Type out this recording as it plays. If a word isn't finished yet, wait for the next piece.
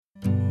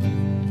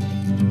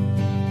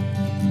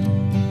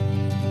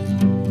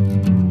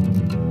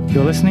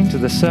You're listening to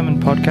the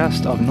Sermon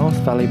Podcast of North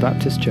Valley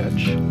Baptist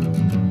Church.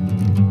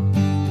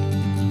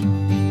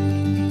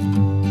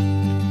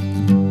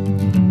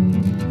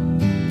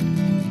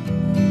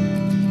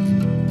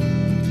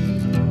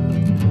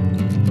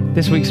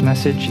 This week's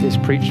message is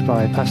preached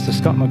by Pastor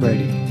Scott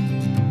McGrady.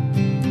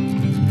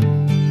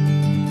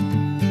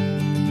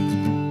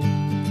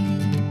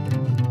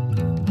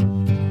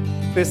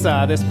 This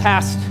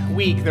past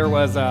week there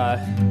was the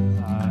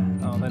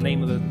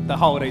name of the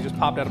holiday just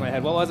popped out of my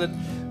head. What was it?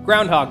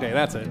 Groundhog Day.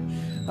 That's it.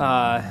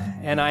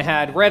 And I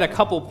had read a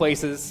couple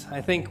places. I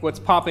think what's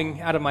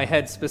popping out of my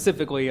head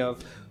specifically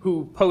of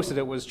who posted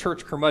it was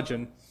Church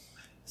Curmudgeon.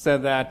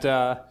 Said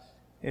that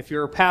if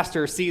your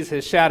pastor sees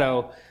his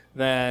shadow,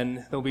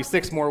 then there'll be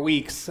 6 more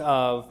weeks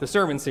of the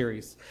sermon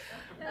series.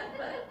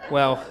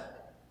 Well,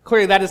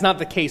 clearly that is not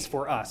the case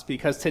for us,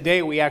 because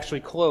today we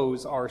actually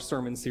close our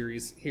sermon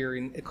series here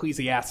in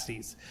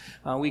Ecclesiastes.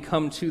 We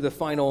come to the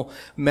final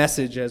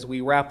message as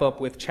we wrap up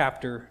with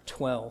chapter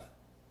 12.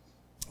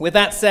 With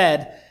that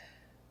said,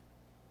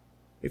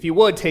 if you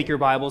would take your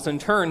Bibles and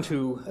turn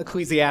to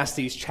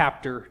Ecclesiastes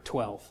chapter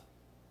 12.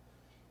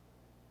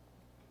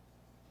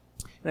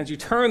 And as you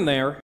turn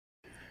there,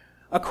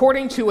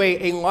 according to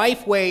a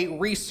Lifeway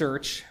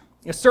research,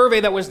 a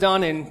survey that was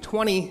done in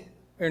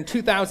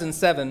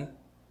 2007,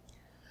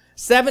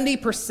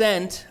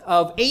 70%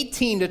 of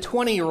 18 to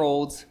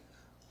 20-year-olds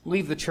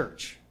leave the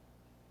church.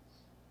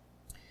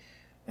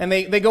 And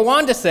they go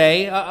on to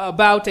say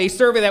about a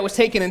survey that was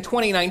taken in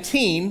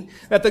 2019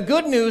 that the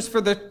good news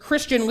for the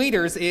Christian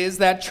leaders is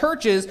that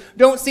churches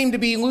don't seem to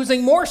be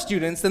losing more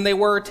students than they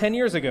were 10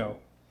 years ago.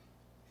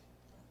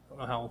 I don't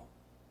know how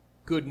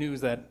good news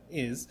that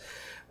is.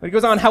 But it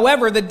goes on,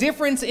 however, the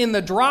difference in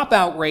the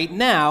dropout rate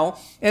now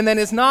and then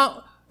is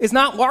not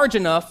large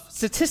enough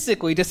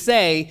statistically to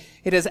say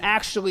it has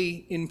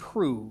actually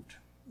improved.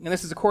 And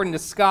this is according to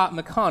Scott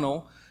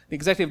McConnell, the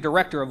executive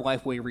director of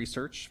Lifeway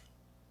Research.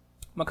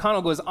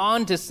 McConnell goes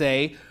on to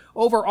say,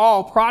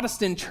 overall,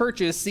 Protestant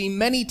churches see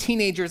many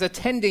teenagers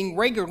attending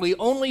regularly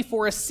only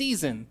for a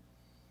season.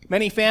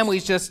 Many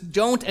families just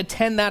don't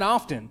attend that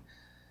often.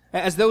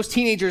 As those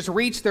teenagers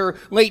reach their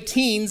late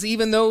teens,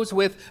 even those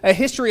with a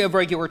history of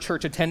regular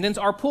church attendance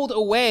are pulled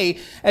away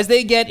as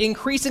they get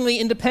increasingly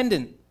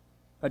independent.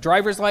 A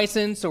driver's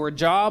license or a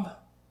job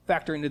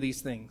factor into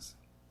these things.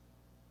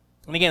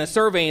 And again, a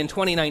survey in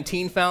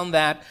 2019 found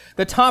that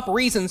the top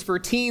reasons for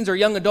teens or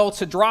young adults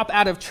to drop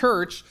out of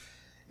church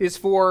is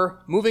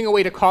for moving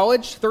away to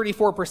college.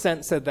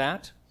 34% said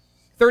that.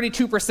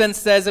 32%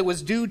 says it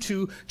was due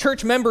to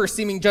church members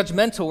seeming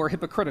judgmental or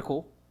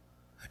hypocritical.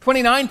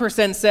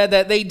 29% said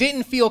that they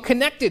didn't feel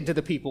connected to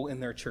the people in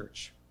their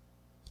church.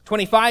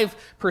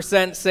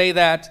 25% say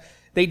that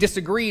they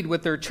disagreed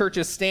with their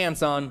church's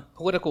stance on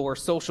political or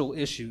social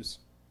issues.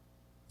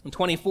 And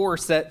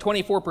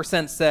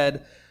 24%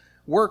 said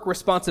work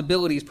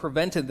responsibilities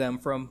prevented them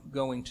from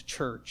going to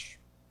church.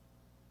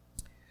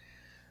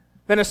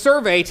 Then a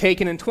survey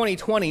taken in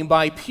 2020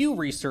 by Pew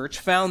Research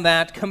found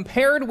that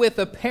compared with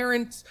the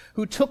parents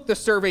who took the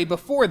survey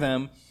before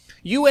them,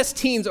 U.S.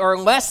 teens are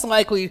less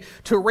likely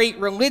to rate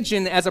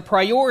religion as a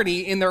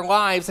priority in their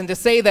lives and to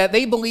say that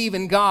they believe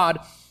in God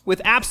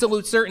with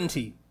absolute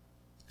certainty.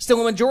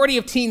 Still, a majority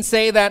of teens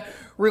say that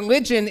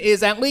religion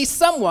is at least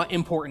somewhat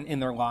important in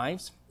their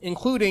lives,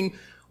 including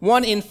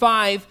 1 in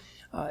 5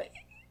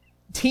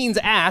 teens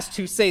asked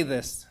to say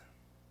this.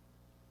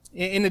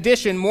 In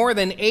addition, more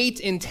than 8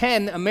 in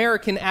 10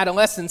 American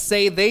adolescents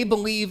say they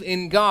believe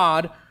in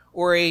God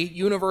or a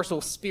universal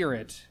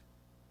spirit.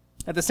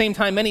 At the same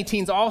time, many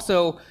teens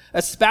also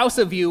espouse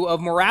a view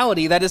of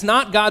morality that is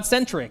not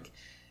God-centric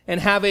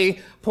and have a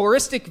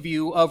pluralistic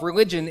view of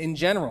religion in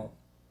general.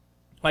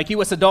 Like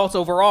U.S. adults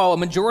overall, a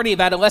majority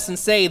of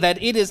adolescents say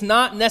that it is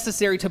not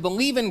necessary to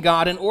believe in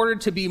God in order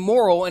to be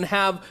moral and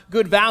have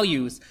good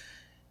values.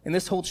 And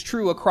this holds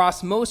true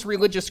across most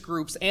religious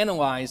groups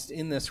analyzed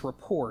in this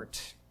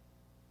report.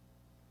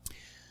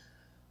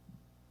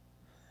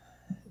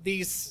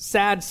 These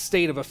sad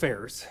state of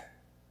affairs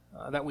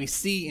that we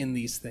see in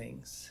these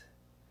things,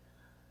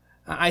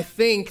 I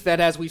think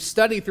that as we've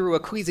studied through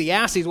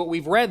Ecclesiastes, what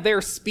we've read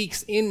there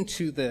speaks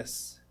into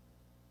this.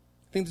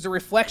 I think there's a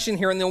reflection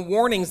here in the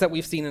warnings that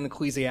we've seen in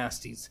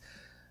Ecclesiastes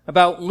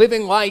about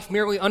living life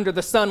merely under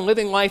the sun,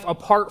 living life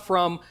apart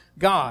from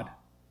God.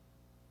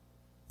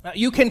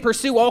 You can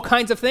pursue all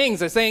kinds of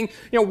things. As saying,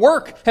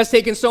 work has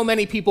taken so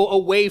many people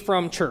away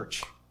from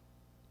church.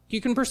 You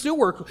can pursue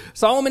work.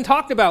 Solomon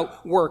talked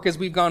about work as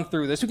we've gone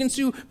through this. You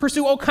can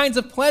pursue all kinds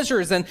of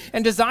pleasures and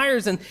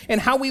desires and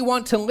how we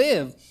want to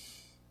live.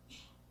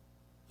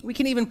 We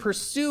can even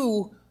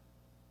pursue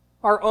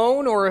our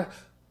own or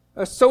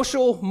a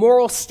social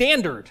moral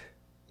standard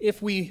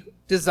if we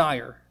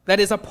desire.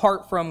 That is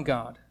apart from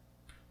God.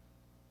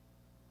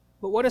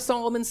 But what does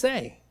Solomon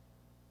say?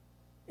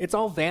 It's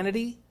all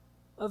vanity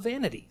of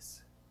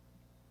vanities.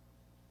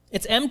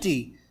 It's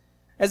empty,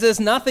 as there's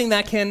nothing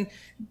that can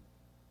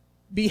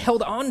be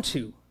held on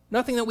to,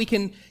 nothing that we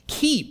can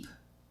keep.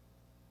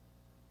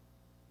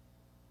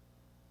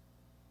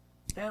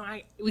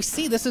 And we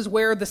see this is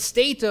where the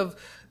state of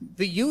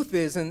the youth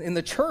is in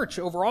the church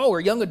overall, or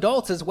young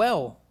adults as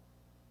well.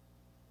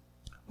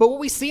 But what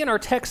we see in our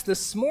text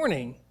this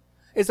morning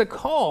is a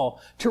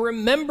call to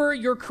remember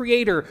your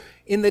Creator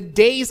in the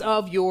days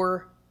of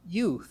your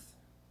youth.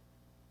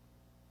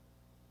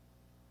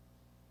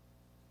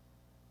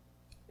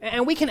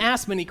 And we can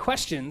ask many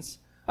questions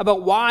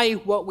about why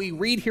what we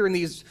read here in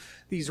these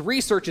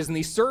researches and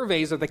these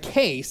surveys are the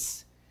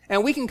case,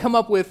 and we can come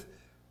up with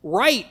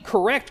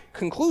correct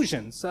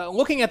conclusions.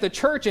 Looking at the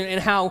church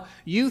and how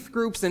youth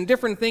groups and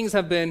different things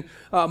have been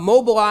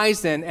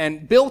mobilized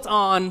and built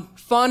on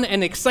fun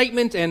and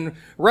excitement and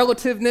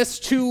relativeness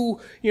to,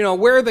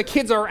 where the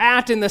kids are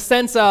at in the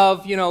sense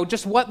of,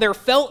 just what their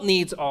felt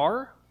needs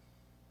are,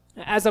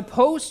 as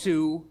opposed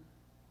to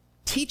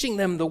teaching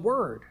them the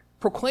word,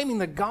 proclaiming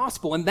the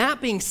gospel, and that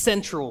being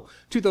central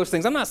to those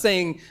things. I'm not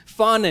saying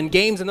fun and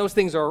games and those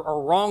things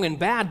are wrong and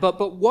bad,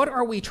 but what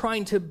are we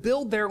trying to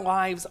build their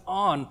lives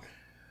on?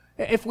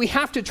 If we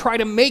have to try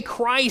to make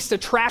Christ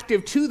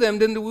attractive to them,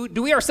 then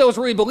do we ourselves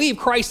really believe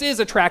Christ is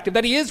attractive,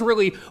 that he is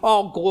really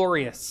all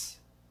glorious?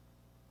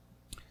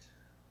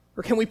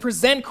 Or can we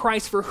present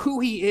Christ for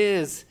who he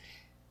is,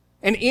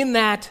 and in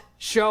that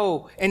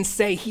show and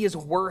say he is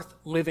worth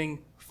living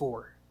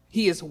for?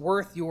 He is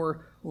worth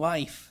your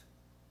life.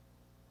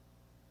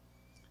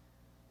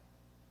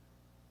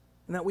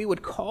 And that we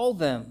would call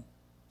them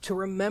to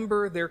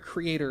remember their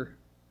Creator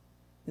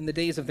in the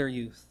days of their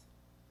youth.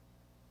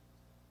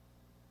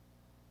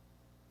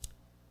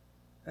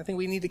 I think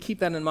we need to keep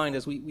that in mind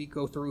as we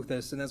go through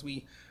this and as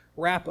we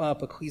wrap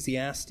up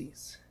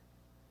Ecclesiastes.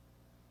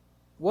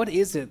 What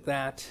is it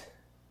that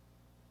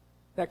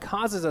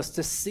causes us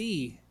to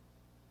see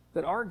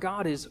that our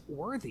God is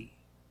worthy?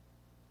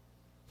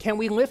 Can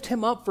we lift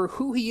him up for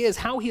who he is,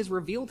 how he has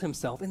revealed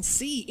himself, and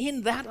see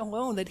in that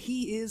alone that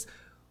he is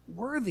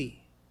worthy?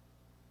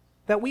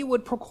 That we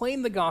would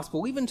proclaim the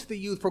gospel, even to the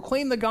youth,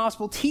 proclaim the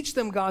gospel, teach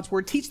them God's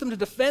word, teach them to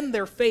defend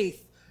their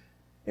faith,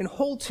 and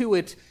hold to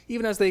it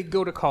even as they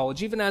go to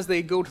college, even as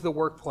they go to the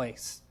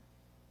workplace,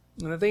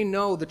 and that they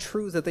know the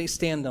truths that they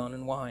stand on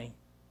and why.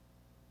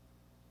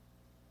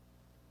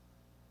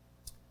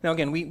 Now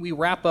again, we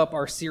wrap up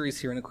our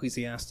series here in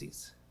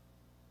Ecclesiastes.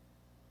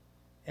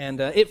 And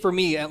it, for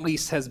me at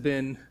least, has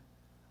been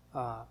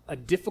a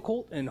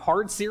difficult and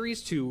hard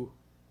series to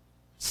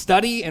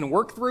study and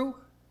work through.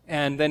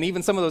 And then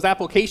even some of those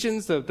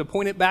applications to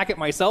point it back at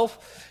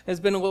myself has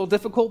been a little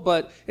difficult,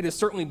 but it has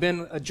certainly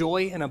been a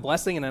joy and a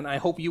blessing, and I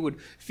hope you would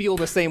feel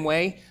the same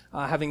way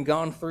having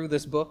gone through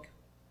this book.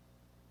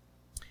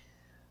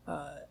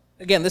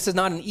 Again, this is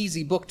not an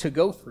easy book to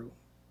go through,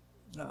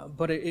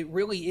 but it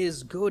really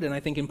is good and I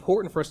think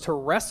important for us to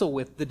wrestle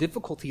with the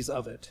difficulties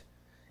of it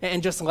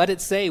and just let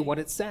it say what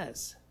it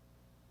says.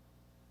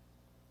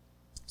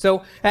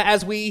 So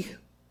as we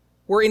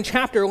were in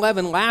chapter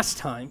 11 last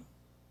time,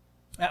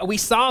 we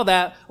saw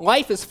that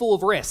life is full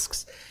of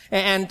risks,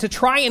 and to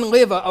try and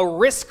live a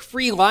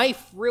risk-free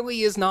life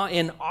really is not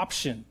an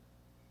option.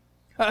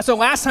 So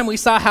last time we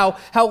saw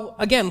how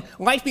again,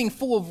 life being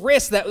full of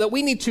risks, that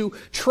we need to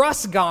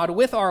trust God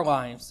with our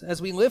lives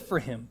as we live for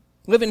him,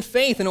 live in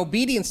faith and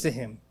obedience to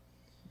him,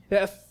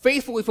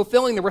 faithfully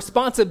fulfilling the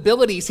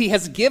responsibilities he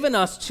has given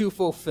us to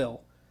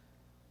fulfill,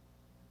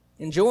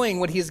 enjoying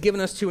what he has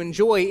given us to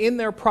enjoy in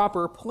their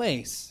proper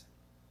place.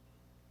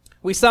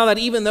 We saw that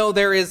even though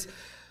there is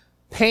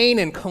pain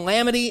and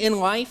calamity in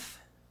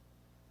life,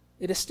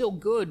 it is still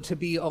good to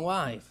be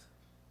alive.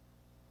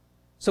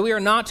 So we are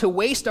not to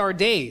waste our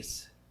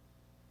days.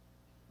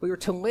 We are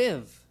to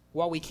live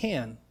while we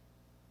can.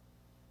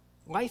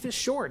 Life is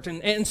short,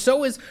 and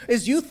so is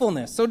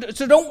youthfulness. So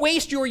don't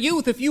waste your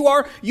youth. If you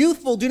are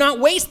youthful, do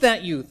not waste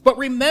that youth. But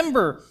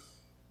remember,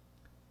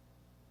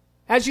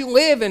 as you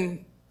live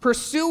and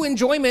pursue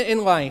enjoyment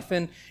in life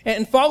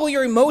and follow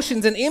your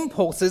emotions and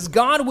impulses,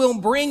 God will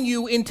bring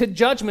you into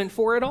judgment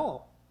for it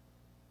all.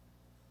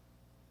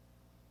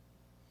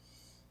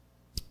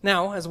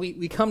 Now, as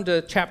we come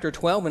to chapter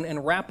 12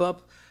 and wrap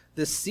up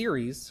this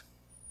series,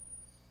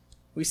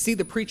 we see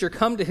the preacher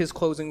come to his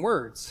closing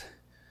words.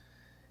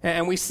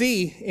 And we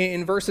see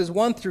in verses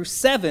 1 through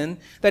 7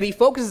 that he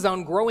focuses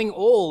on growing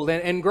old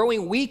and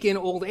growing weak in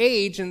old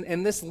age,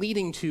 and this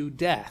leading to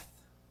death.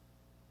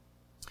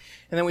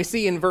 And then we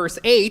see in verse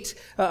 8,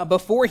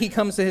 before he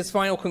comes to his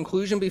final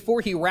conclusion,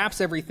 before he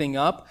wraps everything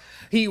up,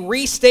 he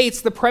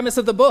restates the premise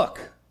of the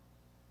book,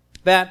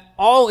 that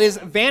all is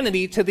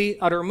vanity to the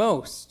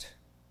uttermost.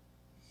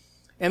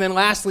 And then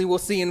lastly, we'll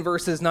see in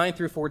verses 9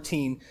 through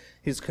 14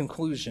 his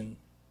conclusion.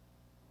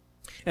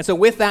 And so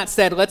with that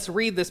said, let's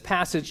read this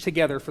passage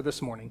together for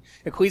this morning.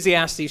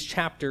 Ecclesiastes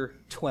chapter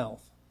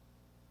 12.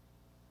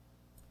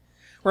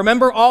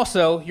 Remember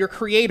also your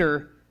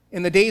Creator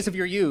in the days of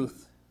your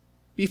youth,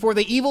 before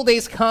the evil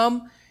days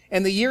come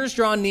and the years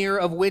draw near,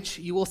 of which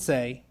you will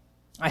say,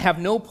 I have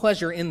no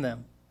pleasure in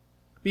them.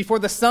 Before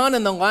the sun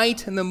and the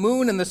light and the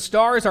moon and the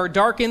stars are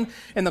darkened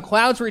and the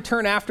clouds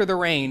return after the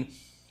rain,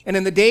 and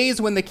in the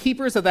days when the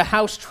keepers of the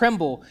house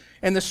tremble,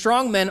 and the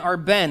strong men are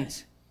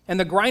bent, and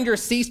the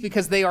grinders cease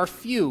because they are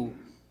few,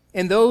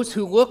 and those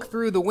who look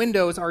through the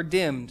windows are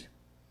dimmed,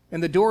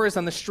 and the doors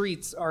on the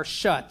streets are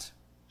shut.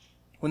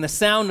 When the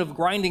sound of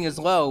grinding is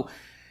low,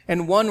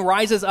 and one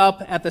rises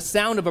up at the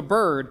sound of a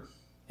bird,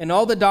 and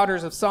all the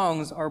daughters of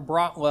songs are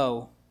brought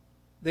low.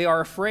 They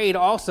are afraid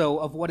also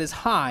of what is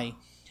high,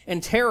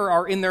 and terror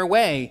are in their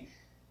way.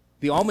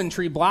 The almond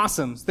tree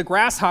blossoms, the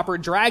grasshopper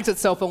drags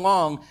itself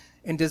along,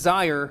 and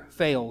desire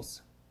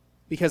fails,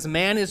 because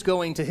man is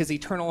going to his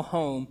eternal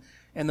home,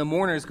 and the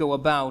mourners go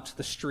about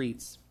the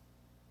streets.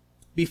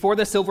 Before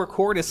the silver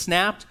cord is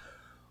snapped,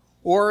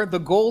 or the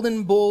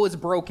golden bowl is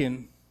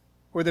broken,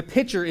 or the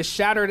pitcher is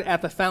shattered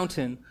at the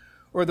fountain,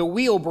 or the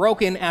wheel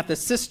broken at the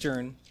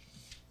cistern,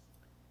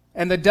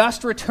 and the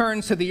dust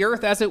returns to the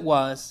earth as it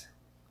was,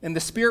 and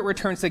the spirit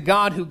returns to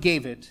God who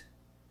gave it.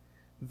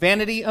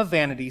 Vanity of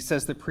vanity,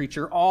 says the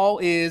preacher, all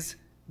is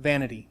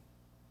vanity.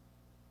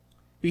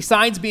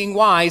 Besides being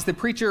wise, the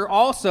preacher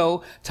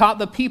also taught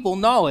the people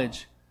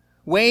knowledge,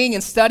 weighing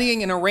and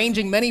studying and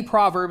arranging many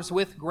proverbs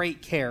with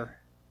great care.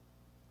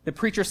 The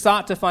preacher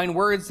sought to find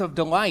words of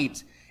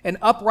delight, and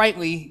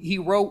uprightly he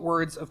wrote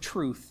words of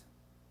truth.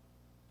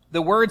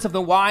 The words of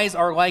the wise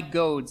are like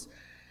goads,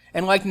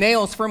 and like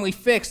nails firmly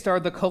fixed are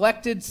the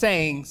collected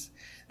sayings.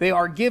 They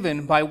are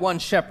given by one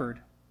shepherd.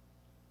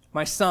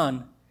 My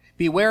son,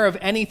 beware of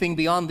anything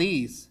beyond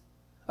these.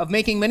 Of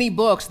making many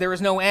books there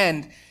is no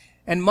end,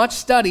 and much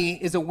study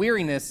is a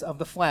weariness of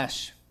the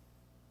flesh.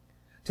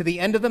 To the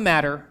end of the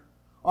matter,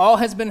 all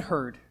has been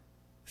heard.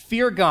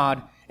 Fear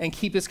God and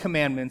keep his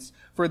commandments,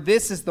 for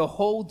this is the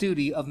whole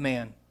duty of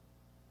man.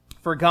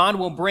 For God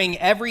will bring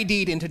every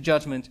deed into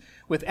judgment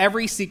with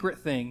every secret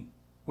thing,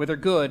 whether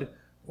good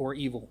or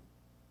evil.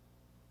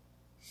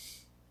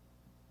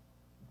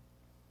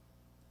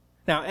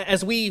 Now,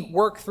 as we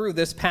work through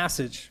this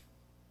passage,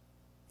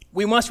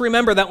 we must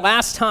remember that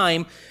last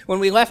time when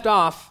we left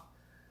off,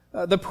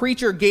 the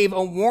preacher gave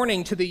a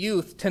warning to the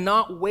youth to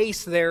not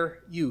waste their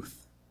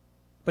youth,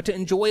 but to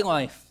enjoy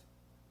life,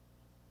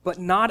 but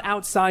not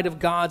outside of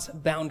God's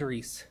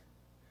boundaries.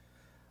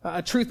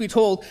 Truth be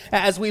told,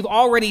 as we've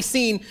already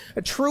seen,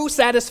 a true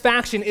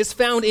satisfaction is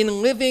found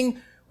in living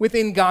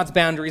within God's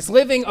boundaries,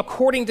 living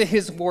according to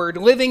his word,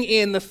 living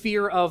in the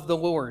fear of the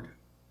Lord.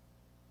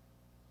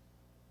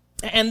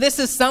 And this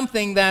is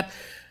something that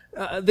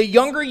the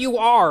younger you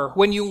are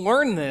when you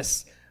learn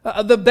this,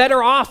 the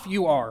better off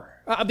you are.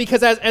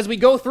 Because as we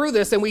go through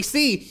this and we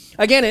see,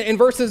 again, in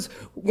verses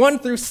 1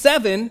 through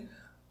 7,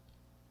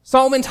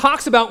 Solomon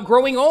talks about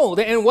growing old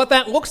and what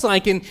that looks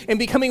like and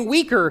becoming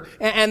weaker,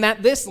 and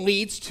that this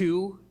leads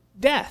to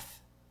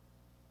death.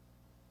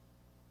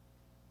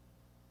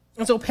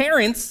 And so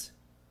parents,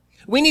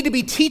 we need to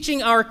be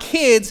teaching our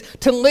kids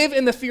to live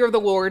in the fear of the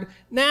Lord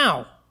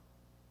now.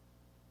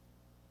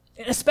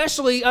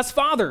 Especially us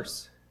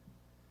fathers.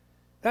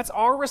 That's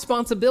our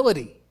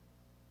responsibility.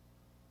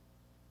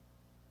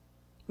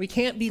 We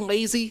can't be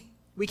lazy.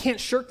 We can't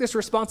shirk this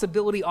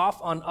responsibility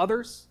off on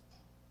others.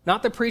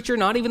 Not the preacher,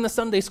 not even the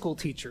Sunday school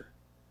teacher.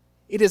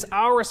 It is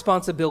our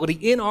responsibility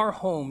in our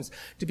homes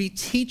to be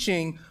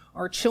teaching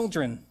our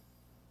children.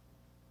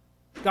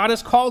 God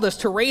has called us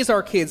to raise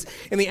our kids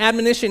in the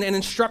admonition and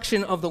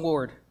instruction of the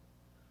Lord.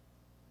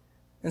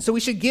 And so we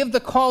should give the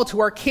call to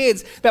our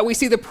kids that we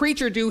see the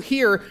preacher do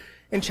here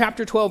in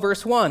chapter 12,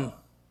 verse 1.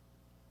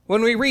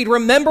 When we read,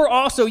 remember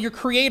also your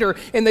Creator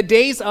in the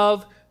days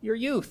of your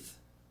youth.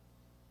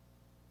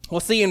 We'll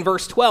see in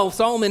verse 12,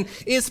 Solomon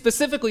is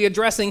specifically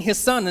addressing his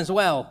son as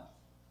well.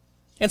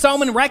 And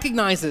Solomon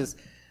recognizes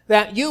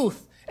that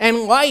youth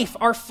and life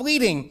are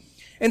fleeting.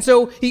 And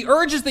so he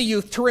urges the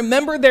youth to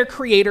remember their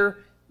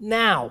Creator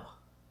now.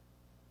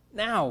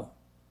 Now.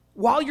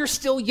 While you're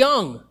still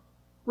young,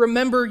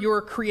 remember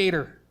your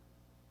Creator.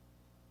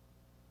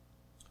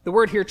 The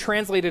word here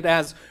translated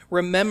as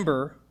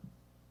remember,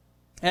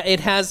 it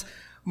has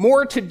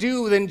more to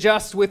do than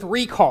just with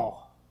recall.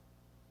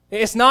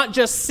 It's not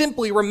just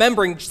simply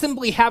remembering,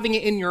 simply having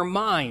it in your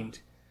mind,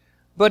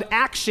 but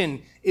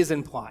action is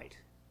implied.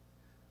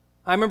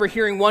 I remember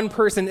hearing one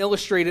person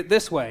illustrate it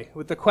this way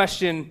with the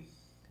question,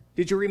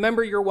 did you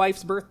remember your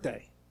wife's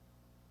birthday?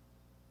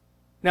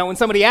 Now, when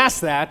somebody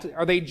asks that,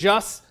 are they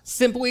just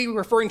simply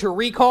referring to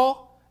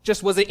recall?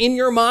 Just was it in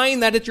your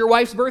mind that it's your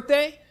wife's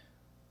birthday?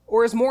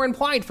 Or is more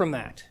implied from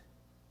that?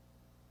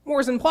 More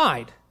is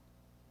implied.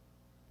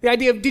 The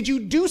idea of, did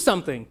you do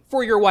something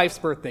for your wife's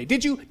birthday?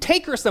 Did you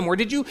take her somewhere?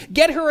 Did you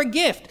get her a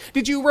gift?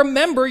 Did you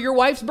remember your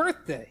wife's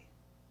birthday?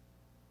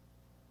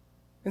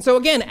 And so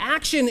again,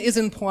 action is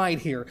implied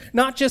here,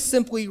 not just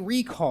simply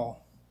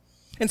recall.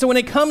 And so when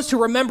it comes to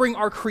remembering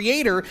our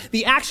Creator,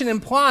 the action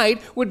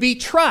implied would be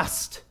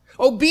trust,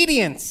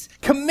 obedience,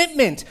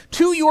 commitment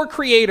to your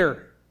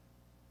Creator,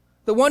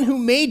 the one who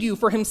made you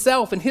for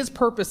himself and his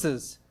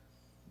purposes,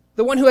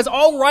 the one who has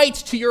all right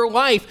to your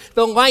life,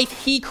 the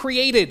life he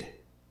created.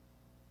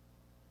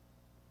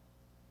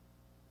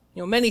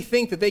 Many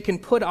think that they can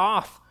put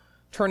off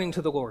turning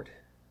to the Lord.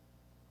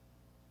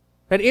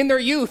 That in their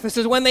youth, this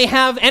is when they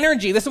have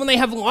energy. This is when they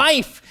have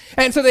life.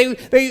 And so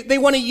they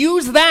want to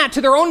use that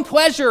to their own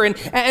pleasure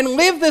and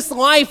live this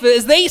life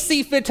as they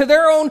see fit to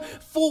their own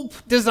full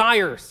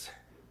desires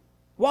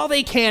while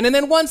they can. And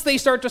then once they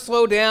start to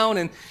slow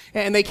down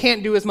and they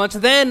can't do as much,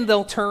 then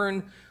they'll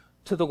turn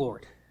to the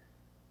Lord.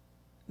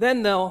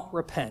 Then they'll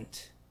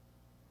repent.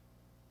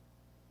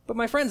 But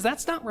my friends,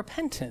 that's not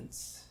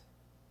repentance.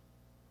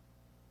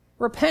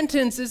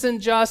 Repentance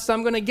isn't just,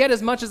 I'm going to get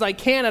as much as I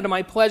can out of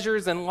my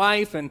pleasures and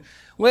life and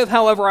live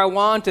however I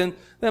want, and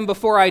then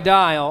before I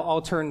die,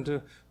 I'll turn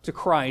to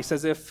Christ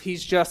as if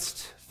he's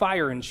just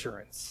fire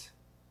insurance.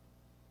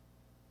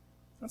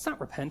 That's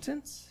not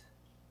repentance.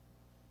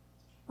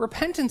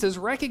 Repentance is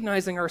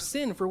recognizing our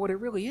sin for what it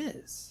really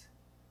is.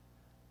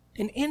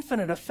 An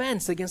infinite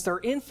offense against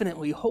our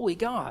infinitely holy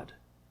God.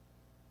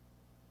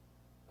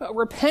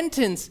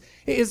 Repentance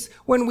is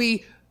when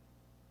we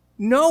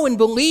know and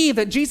believe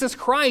that Jesus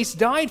Christ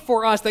died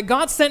for us, that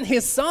God sent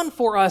his Son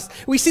for us.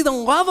 We see the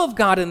love of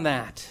God in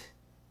that.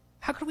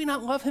 How could we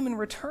not love him in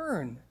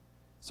return?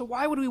 So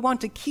why would we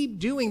want to keep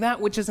doing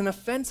that which is an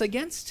offense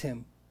against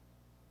him?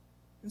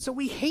 And so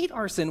we hate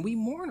our sin. We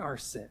mourn our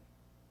sin.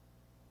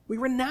 We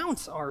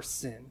renounce our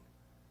sin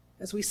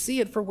as we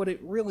see it for what it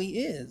really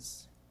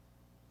is.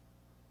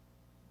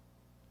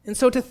 And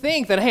so to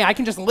think that, hey, I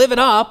can just live it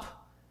up,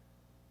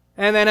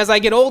 and then as I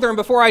get older and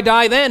before I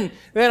die, then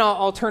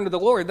I'll turn to the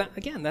Lord.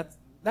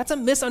 That's a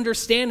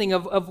misunderstanding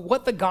of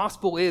what the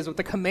gospel is, what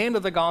the command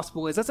of the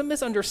gospel is. That's a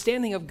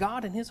misunderstanding of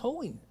God and his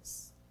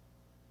holiness.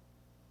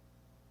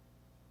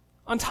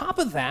 On top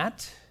of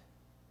that,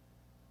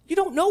 you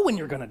don't know when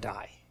you're going to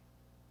die.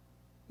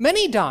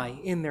 Many die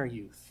in their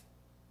youth.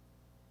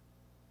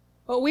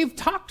 Well, we've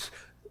talked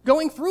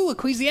going through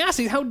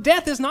Ecclesiastes how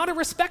death is not a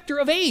respecter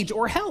of age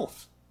or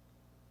health.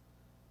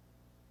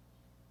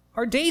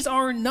 Our days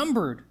are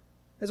numbered,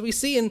 as we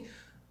see in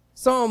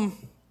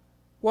Psalm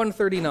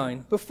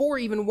 139, before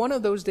even one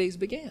of those days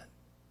began.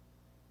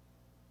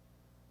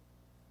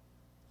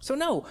 So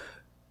no,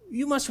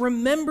 you must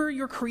remember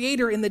your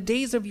Creator in the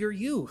days of your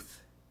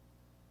youth.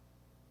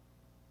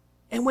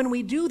 And when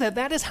we do that,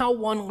 that is how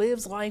one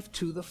lives life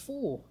to the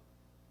full.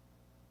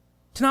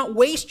 To not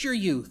waste your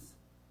youth,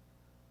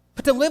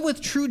 but to live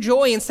with true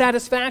joy and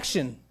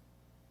satisfaction.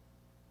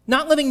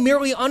 Not living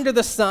merely under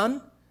the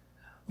sun,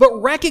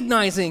 but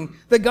recognizing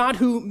the God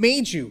who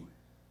made you.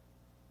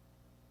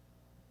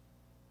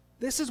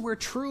 This is where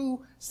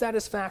true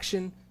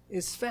satisfaction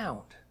is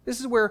found.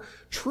 This is where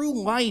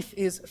true life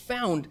is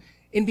found,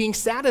 in being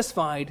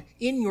satisfied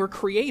in your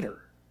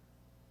Creator.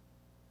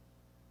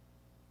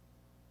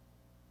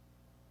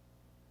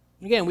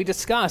 Again, we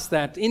discussed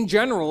that in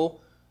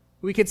general,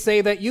 we could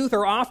say that youth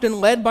are often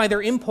led by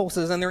their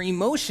impulses and their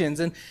emotions,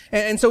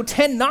 and so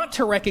tend not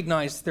to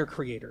recognize their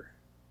Creator.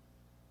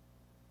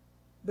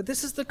 But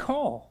this is the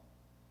call,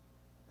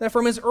 that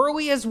from as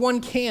early as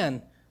one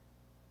can,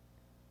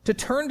 to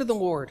turn to the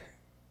Lord,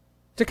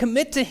 to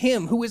commit to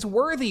him who is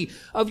worthy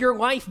of your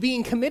life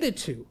being committed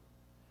to.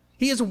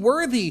 He is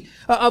worthy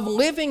of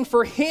living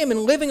for him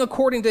and living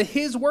according to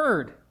his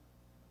word,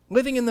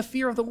 living in the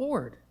fear of the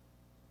Lord.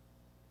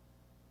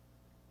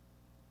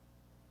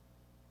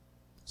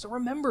 So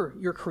remember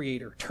your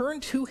Creator. Turn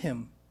to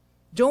him.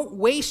 Don't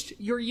waste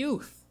your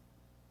youth.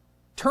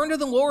 Turn to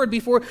the Lord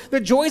before the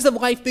joys of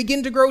life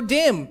begin to grow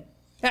dim,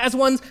 as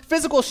one's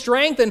physical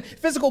strength and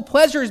physical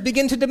pleasures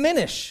begin to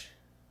diminish.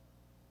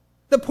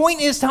 The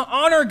point is to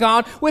honor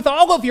God with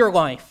all of your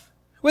life,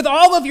 with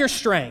all of your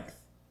strength.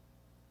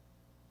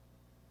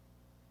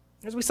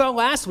 As we saw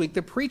last week,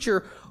 the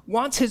preacher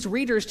wants his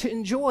readers to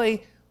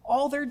enjoy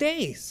all their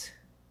days.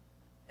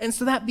 And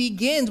so that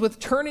begins with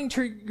turning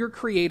to your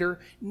Creator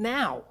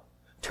now.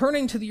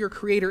 Turning to your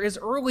Creator as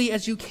early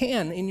as you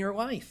can in your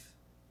life.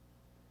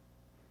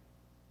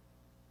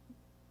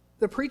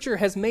 The preacher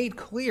has made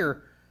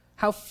clear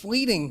how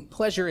fleeting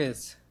pleasure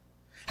is.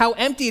 How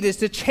empty it is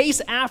to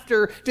chase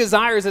after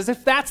desires as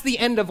if that's the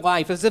end of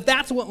life, as if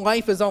that's what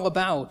life is all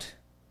about.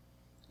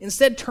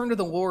 Instead, turn to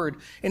the Lord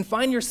and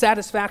find your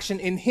satisfaction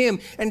in him,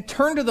 and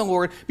turn to the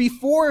Lord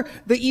before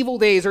the evil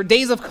days or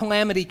days of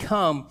calamity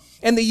come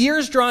and the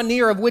years draw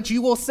near of which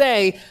you will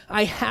say,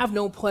 I have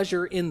no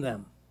pleasure in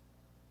them.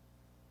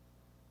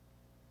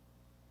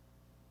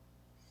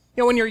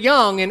 You know, when you're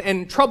young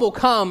and trouble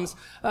comes,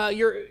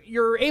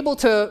 you're able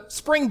to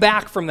spring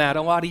back from that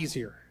a lot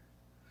easier.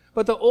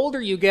 But the older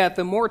you get,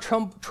 the more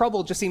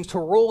trouble just seems to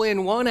roll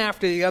in one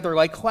after the other,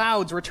 like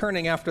clouds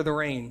returning after the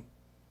rain.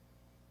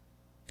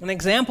 An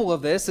example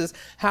of this is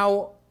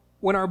how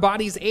when our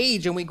bodies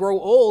age and we grow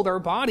old, our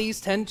bodies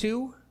tend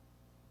to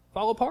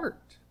fall apart.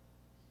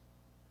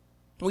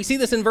 We see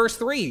this in verse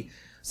 3.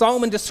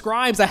 Solomon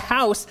describes a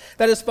house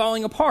that is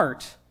falling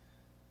apart.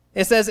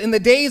 It says, in the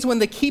days when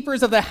the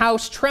keepers of the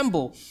house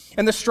tremble,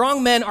 and the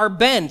strong men are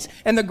bent,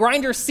 and the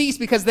grinders cease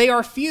because they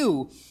are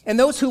few, and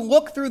those who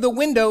look through the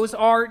windows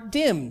are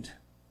dimmed.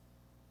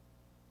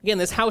 Again,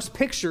 this house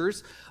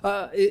pictures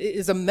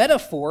is a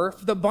metaphor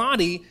for the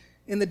body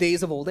in the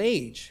days of old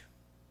age.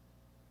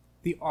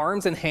 The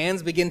arms and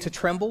hands begin to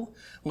tremble,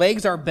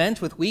 legs are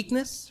bent with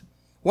weakness,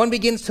 One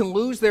begins to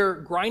lose their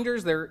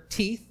grinders, their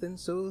teeth, and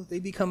so they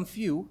become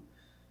few.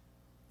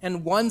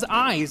 And one's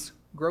eyes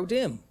grow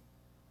dim.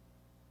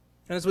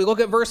 And as we look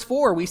at verse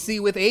 4, we see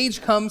with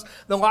age comes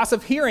the loss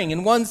of hearing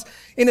and one's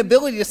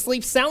inability to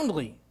sleep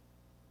soundly.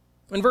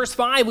 In verse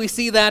 5, we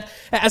see that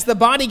as the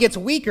body gets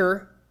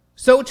weaker,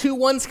 so too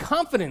one's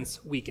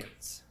confidence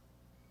weakens.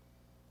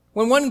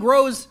 When one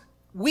grows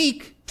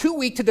weak, too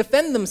weak to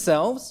defend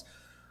themselves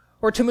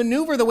or to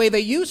maneuver the way they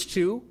used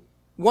to,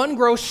 one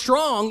grows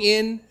strong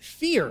in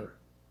fear.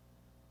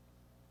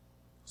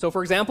 So,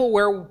 for example,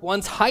 where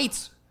one's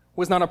height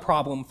was not a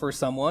problem for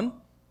someone,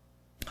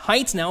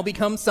 heights now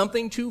become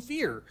something to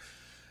fear.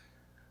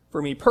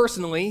 For me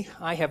personally,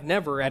 I have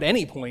never at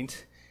any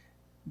point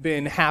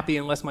been happy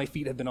unless my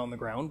feet have been on the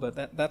ground, but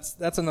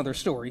that's another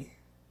story.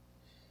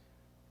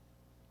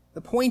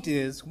 The point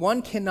is,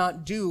 one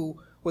cannot do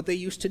what they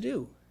used to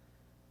do.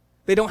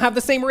 They don't have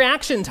the same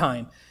reaction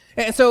time.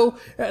 And so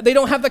they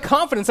don't have the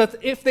confidence that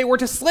if they were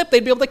to slip,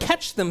 they'd be able to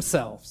catch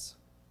themselves.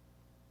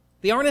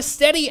 They aren't as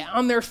steady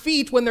on their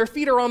feet when their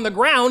feet are on the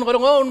ground, let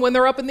alone when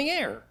they're up in the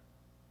air.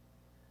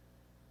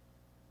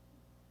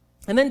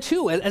 And then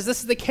too, as this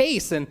is the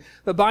case and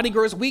the body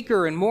grows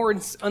weaker and more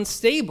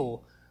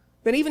unstable,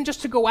 then even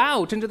just to go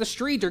out into the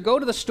street or go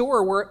to the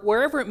store,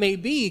 wherever it may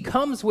be,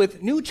 comes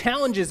with new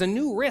challenges and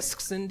new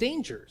risks and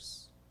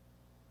dangers.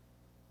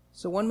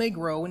 So one may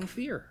grow in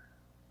fear.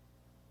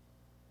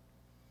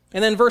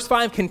 And then verse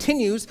 5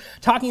 continues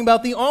talking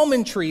about the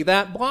almond tree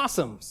that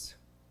blossoms,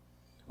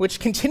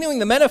 which, continuing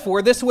the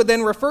metaphor, this would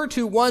then refer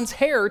to one's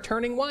hair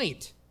turning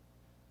white.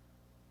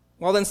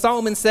 Well, then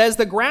Solomon says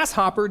the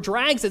grasshopper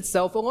drags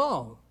itself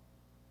along.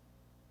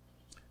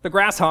 The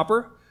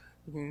grasshopper,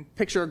 you can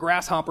picture a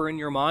grasshopper in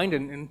your mind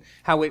and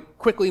how it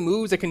quickly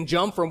moves. It can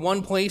jump from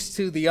one place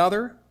to the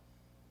other.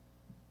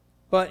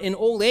 But in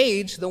old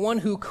age, the one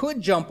who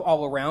could jump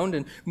all around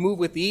and move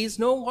with ease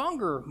no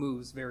longer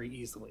moves very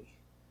easily.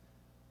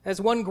 As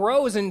one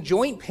grows in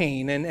joint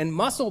pain and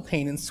muscle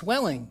pain and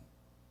swelling.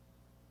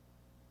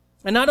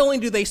 And not only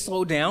do they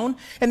slow down,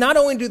 and not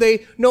only do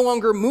they no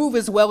longer move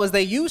as well as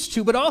they used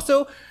to, but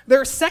also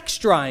their sex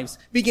drives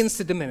begins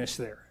to diminish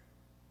there.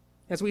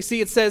 As we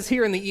see, it says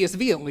here in the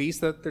ESV at least,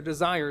 that their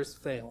desires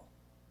fail.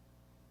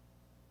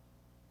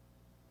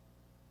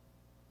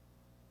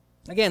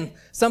 Again,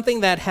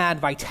 something that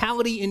had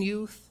vitality in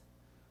youth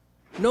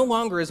no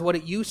longer is what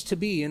it used to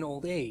be in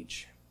old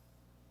age,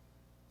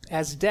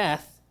 as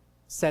death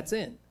sets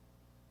in.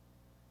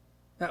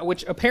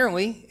 Which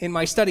apparently, in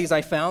my studies,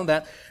 I found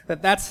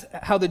that's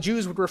how the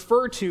Jews would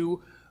refer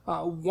to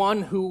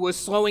one who was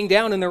slowing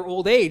down in their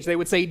old age. They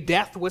would say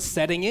death was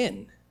setting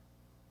in.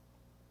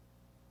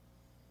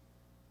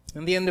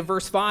 In the end of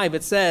verse 5,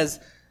 it says,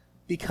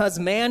 because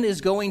man is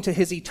going to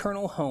his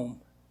eternal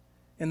home,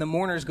 and the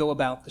mourners go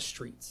about the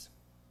streets.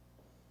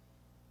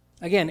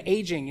 Again,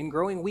 aging and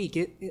growing weak,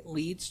 it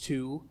leads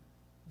to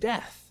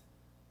death.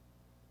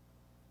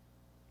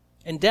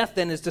 And death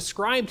then is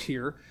described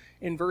here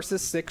in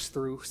verses 6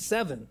 through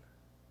 7.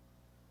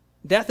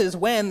 Death is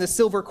when the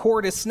silver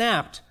cord is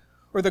snapped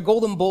or the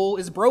golden bowl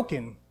is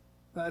broken.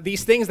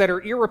 These things that are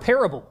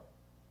irreparable.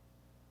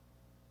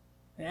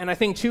 And I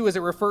think, too, as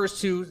it refers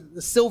to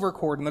the silver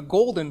cord and the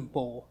golden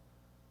bowl,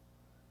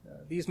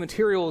 these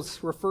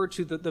materials refer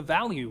to the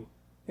value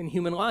in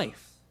human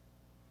life.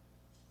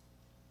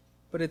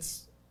 But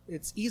it's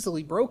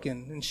easily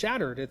broken and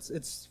shattered.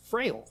 It's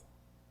frail.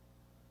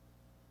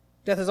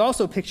 Death is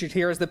also pictured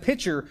here as the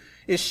pitcher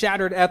is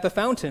shattered at the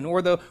fountain,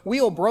 or the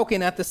wheel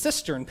broken at the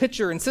cistern.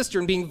 Pitcher and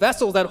cistern being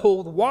vessels that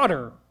hold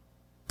water.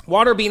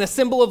 Water being a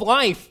symbol of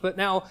life, but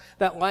now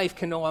that life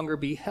can no longer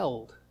be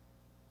held.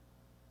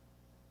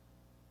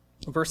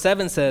 Verse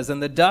 7 says,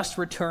 and the dust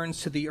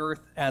returns to the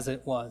earth as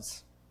it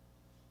was,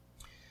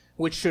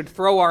 which should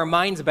throw our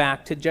minds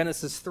back to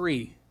Genesis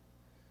 3.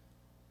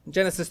 In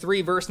Genesis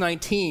 3, verse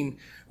 19,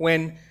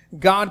 when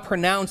God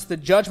pronounced the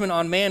judgment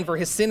on man for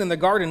his sin in the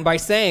garden by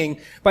saying,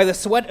 by the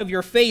sweat of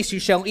your face you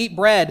shall eat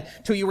bread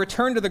till you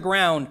return to the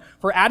ground,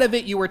 for out of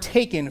it you were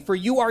taken, for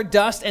you are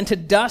dust, and to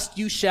dust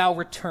you shall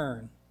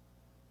return.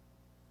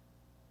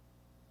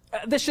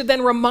 This should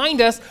then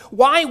remind us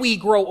why we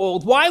grow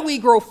old, why we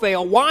grow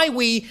frail, why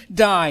we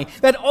die.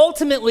 That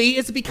ultimately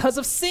is because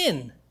of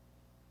sin.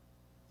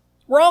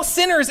 We're all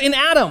sinners in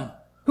Adam,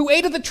 who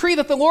ate of the tree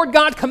that the Lord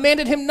God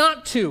commanded him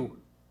not to.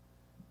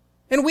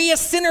 And we as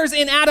sinners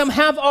in Adam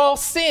have all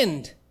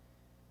sinned.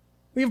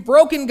 We have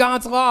broken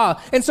God's law,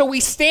 and so we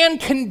stand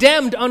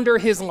condemned under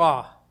his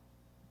law.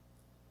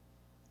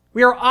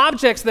 We are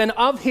objects then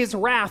of his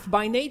wrath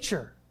by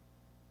nature.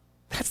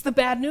 That's the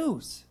bad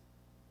news.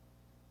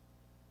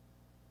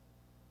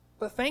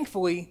 But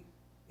thankfully,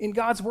 in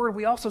God's word,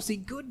 we also see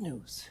good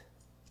news.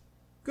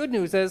 Good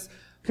news as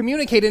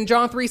communicated in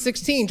John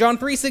 3:16. John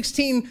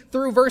 3:16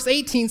 through verse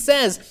 18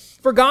 says,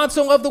 for God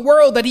so loved the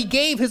world that he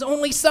gave his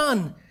only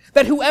son,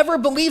 that whoever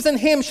believes in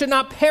him should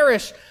not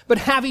perish, but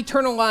have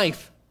eternal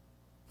life.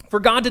 For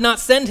God did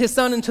not send his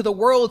son into the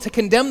world to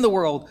condemn the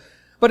world,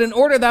 but in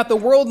order that the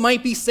world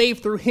might be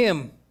saved through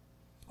him.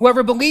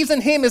 Whoever believes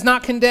in him is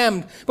not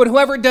condemned, but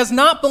whoever does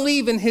not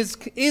believe in his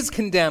is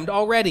condemned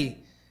already,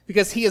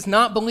 because he has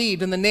not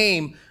believed in the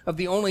name of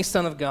the only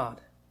Son of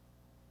God.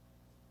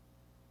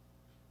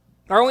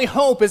 Our only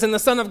hope is in the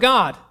Son of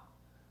God,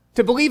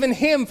 to believe in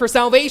him for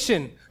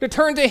salvation, to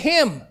turn to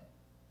him.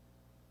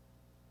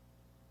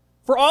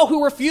 For all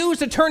who refuse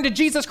to turn to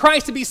Jesus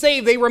Christ to be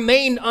saved, they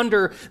remain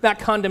under that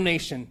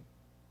condemnation.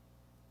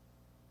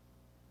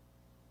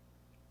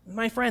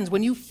 My friends,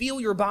 when you feel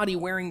your body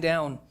wearing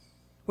down,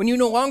 when you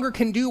no longer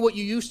can do what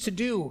you used to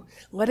do,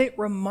 let it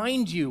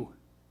remind you,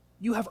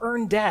 you have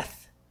earned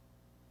death.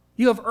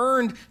 You have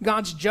earned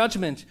God's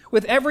judgment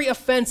with every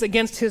offense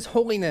against his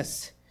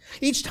holiness.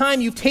 Each time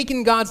you've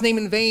taken God's name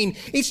in vain,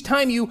 each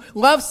time you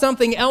love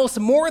something else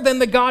more than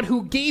the God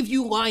who gave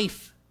you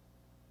life,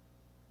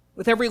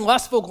 with every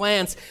lustful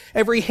glance,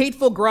 every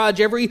hateful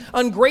grudge, every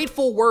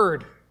ungrateful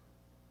word,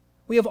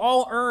 we have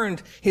all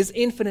earned his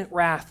infinite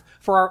wrath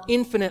for our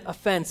infinite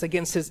offense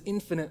against his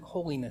infinite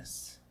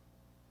holiness.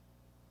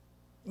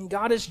 And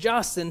God is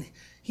just, and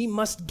he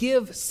must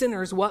give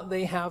sinners what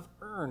they have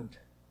earned.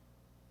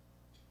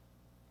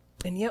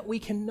 And yet we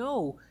can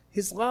know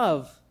his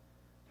love.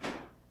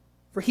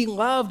 For he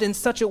loved in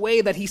such a way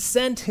that he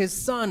sent his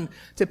Son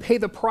to pay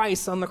the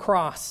price on the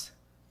cross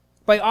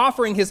by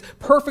offering his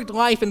perfect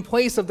life in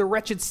place of the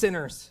wretched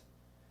sinners.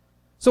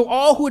 So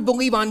all who would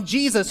believe on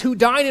Jesus, who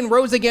died and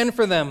rose again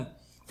for them,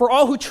 for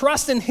all who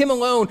trust in him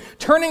alone,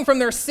 turning from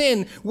their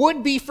sin,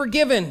 would be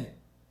forgiven.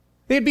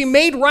 They'd be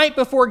made right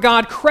before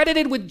God,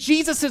 credited with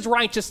Jesus'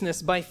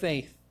 righteousness by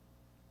faith.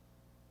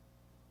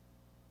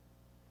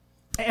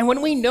 And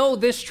when we know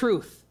this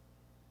truth,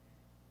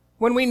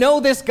 when we know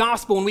this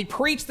gospel, and we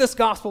preach this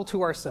gospel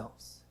to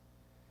ourselves,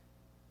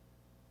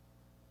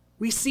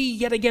 we see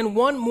yet again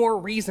one more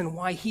reason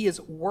why he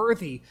is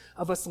worthy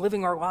of us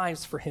living our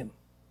lives for him.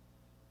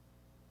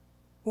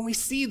 When we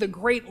see the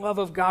great love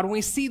of God, when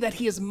we see that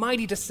he is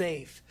mighty to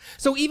save.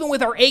 So even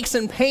with our aches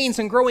and pains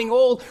and growing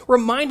old,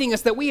 reminding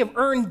us that we have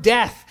earned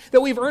death,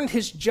 that we've earned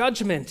his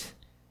judgment,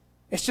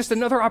 it's just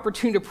another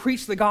opportunity to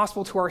preach the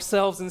gospel to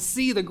ourselves and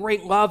see the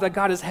great love that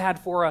God has had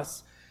for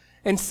us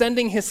and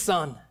sending his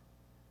Son.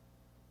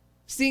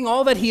 Seeing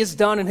all that he has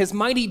done in his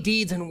mighty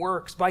deeds and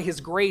works by his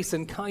grace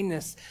and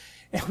kindness,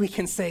 and we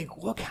can say,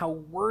 look how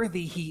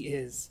worthy he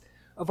is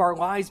of our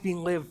lives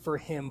being lived for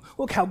him.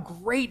 Look how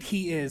great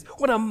he is.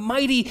 What a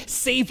mighty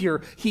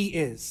Savior he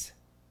is.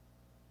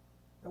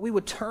 That we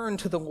would turn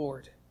to the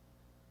Lord,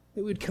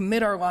 that we would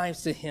commit our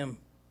lives to him.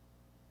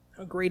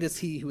 How great is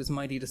he who is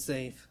mighty to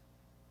save.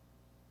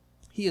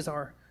 He is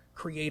our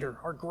Creator,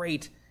 our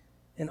great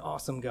and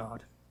awesome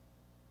God.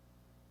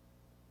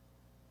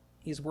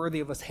 He is worthy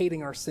of us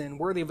hating our sin,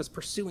 worthy of us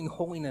pursuing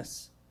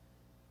holiness,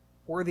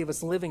 worthy of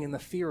us living in the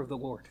fear of the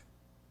Lord.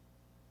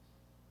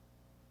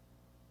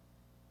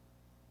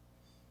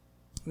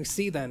 We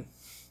see then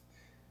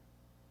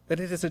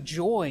that it is a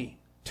joy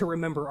to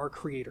remember our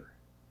Creator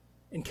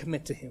and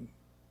commit to him.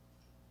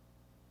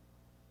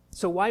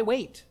 So why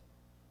wait?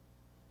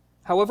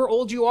 However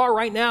old you are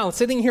right now,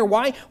 sitting here,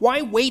 why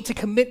wait to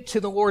commit to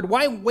the Lord?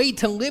 Why wait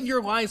to live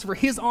your lives for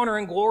his honor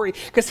and glory?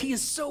 Because he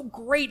is so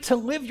great to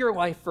live your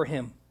life for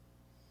him.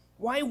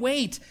 Why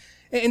wait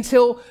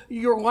until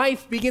your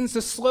life begins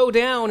to slow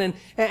down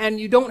and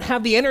you don't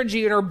have the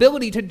energy or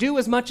ability to do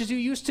as much as you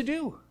used to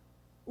do?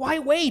 Why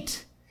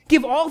wait?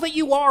 Give all that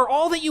you are,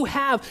 all that you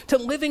have to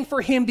living for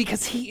him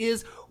because he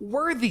is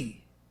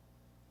worthy.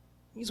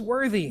 He's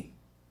worthy.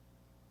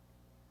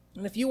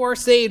 And if you are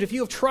saved, if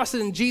you have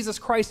trusted in Jesus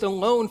Christ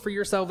alone for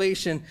your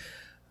salvation,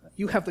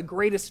 you have the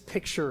greatest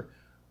picture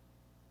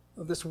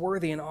of this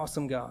worthy and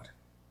awesome God.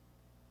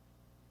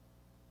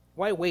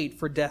 Why wait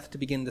for death to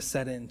begin to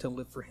set in to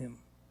live for him?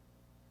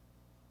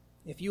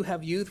 If you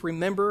have youth,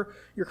 remember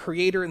your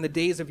Creator in the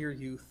days of your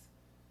youth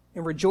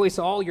and rejoice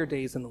all your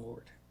days in the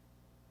Lord.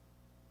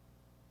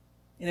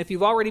 And if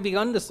you've already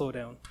begun to slow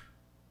down,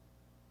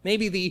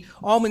 maybe the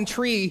almond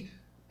tree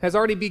has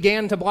already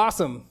began to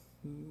blossom.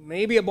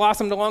 Maybe it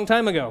blossomed a long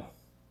time ago.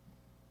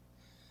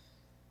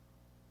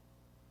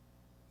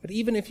 But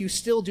even if you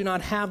still do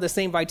not have the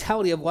same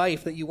vitality of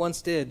life that you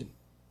once did,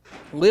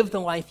 live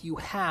the life you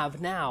have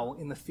now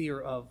in the fear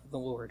of the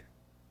Lord.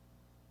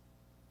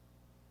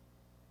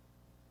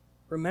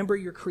 Remember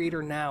your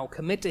Creator now.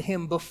 Commit to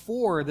him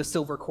before the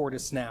silver cord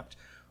is snapped,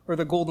 or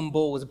the golden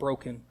bowl is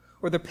broken,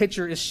 or the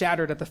pitcher is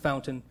shattered at the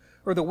fountain,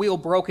 or the wheel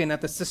broken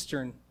at the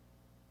cistern.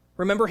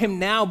 Remember him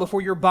now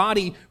before your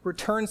body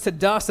returns to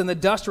dust and the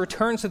dust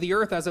returns to the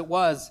earth as it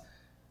was,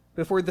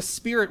 before the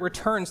spirit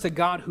returns to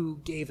God who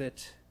gave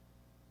it.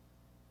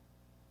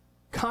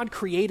 God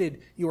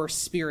created your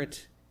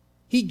spirit.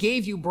 He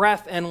gave you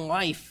breath and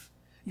life.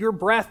 Your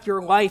breath,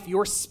 your life,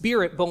 your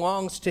spirit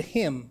belongs to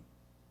him.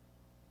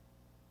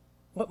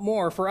 What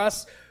more, for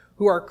us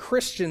who are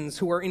Christians,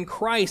 who are in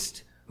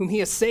Christ, whom he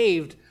has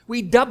saved,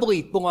 we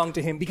doubly belong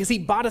to him because he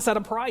bought us at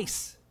a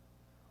price.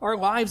 Our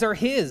lives are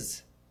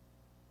his.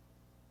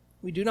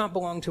 We do not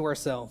belong to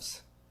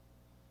ourselves.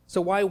 So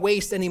why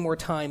waste any more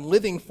time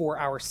living for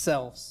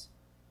ourselves?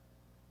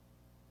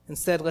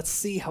 Instead, let's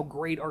see how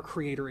great our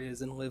Creator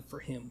is and live for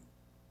him.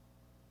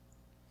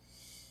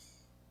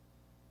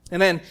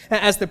 And then,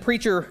 as the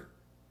preacher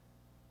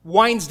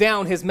winds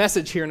down his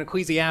message here in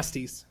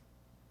Ecclesiastes,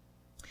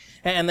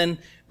 and then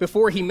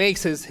before he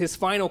makes his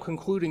final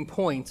concluding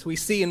points, we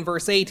see in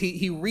verse 8,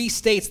 he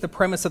restates the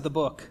premise of the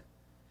book.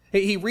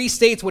 He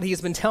restates what he has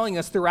been telling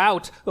us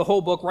throughout the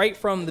whole book, right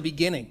from the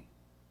beginning.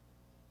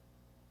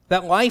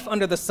 That life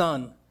under the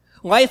sun,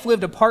 life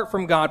lived apart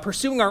from God,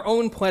 pursuing our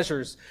own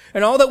pleasures,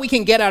 and all that we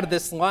can get out of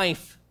this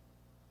life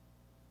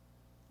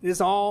is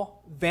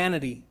all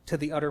vanity to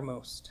the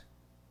uttermost.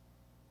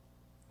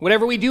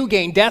 Whatever we do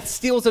gain, death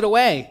steals it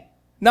away.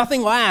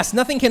 Nothing lasts.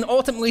 Nothing can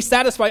ultimately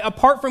satisfy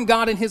apart from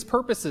God and his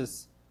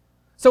purposes.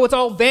 So it's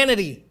all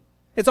vanity.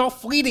 It's all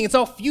fleeting. It's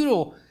all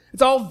futile.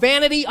 It's all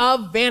vanity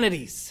of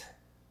vanities.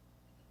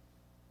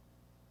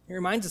 He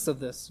reminds us of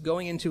this,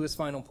 going into his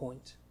final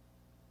point.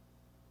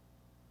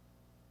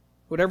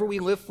 Whatever we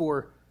live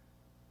for,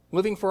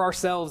 living for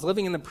ourselves,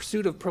 living in the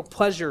pursuit of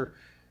pleasure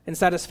and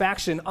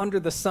satisfaction under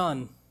the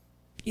sun,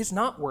 is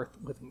not worth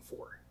living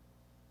for.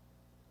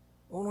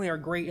 Only our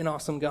great and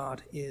awesome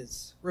God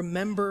is.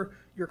 Remember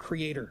your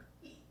Creator.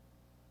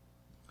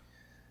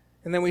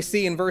 And then we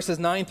see in verses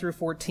 9 through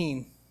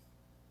 14,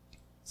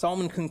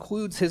 Solomon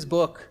concludes his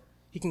book.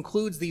 He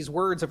concludes these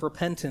words of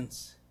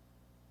repentance.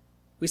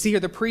 We see here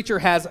the preacher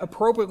has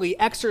appropriately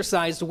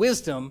exercised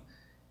wisdom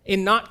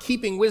in not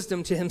keeping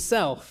wisdom to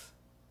himself.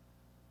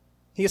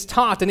 He is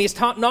taught, and he is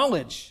taught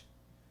knowledge.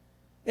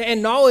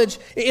 And knowledge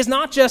is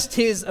not just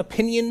his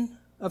opinion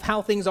of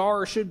how things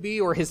are or should be,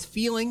 or his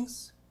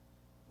feelings,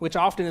 which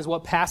often is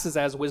what passes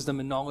as wisdom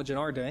and knowledge in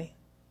our day.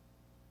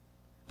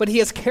 But he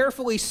has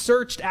carefully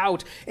searched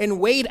out and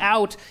weighed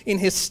out in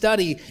his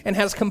study and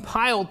has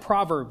compiled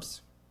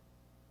Proverbs.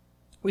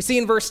 We see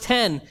in verse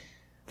 10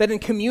 that in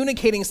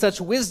communicating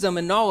such wisdom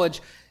and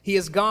knowledge, he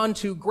has gone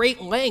to great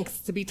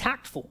lengths to be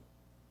tactful.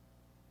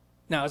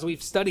 Now, as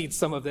we've studied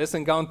some of this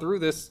and gone through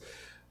this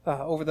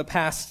over the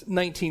past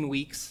 19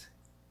 weeks,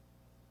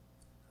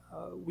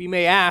 we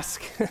may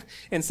ask,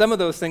 in some of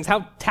those things,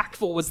 how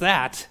tactful was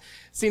that?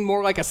 It seemed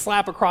more like a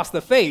slap across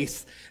the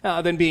face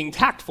than being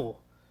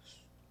tactful.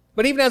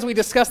 But even as we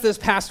discussed this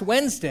past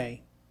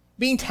Wednesday,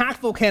 being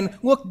tactful can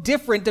look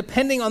different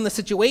depending on the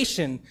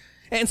situation.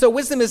 And so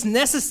wisdom is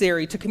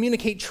necessary to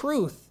communicate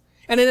truth,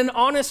 and in an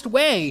honest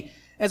way,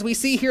 as we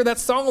see here that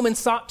Solomon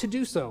sought to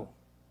do so.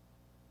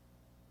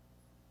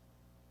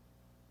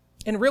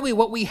 And really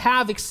what we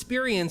have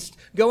experienced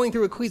going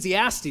through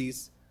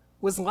Ecclesiastes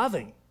was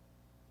loving.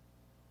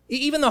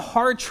 Even the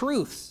hard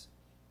truths.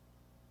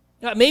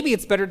 Maybe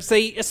it's better to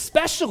say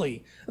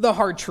especially the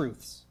hard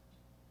truths.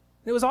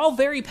 It was all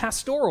very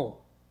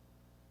pastoral.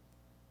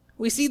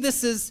 We see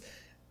this as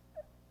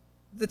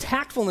the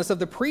tactfulness of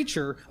the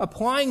preacher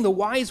applying the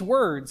wise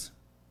words,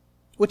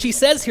 which he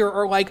says here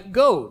are like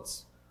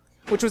goads,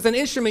 which was an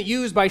instrument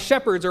used by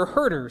shepherds or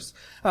herders.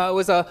 It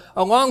was a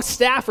long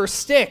staff or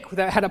stick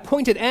that had a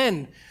pointed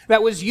end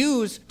that was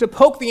used to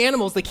poke the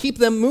animals to keep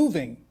them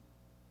moving.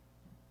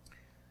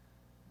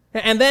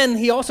 And then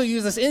he also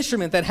used this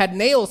instrument that had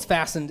nails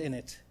fastened in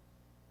it.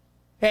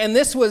 And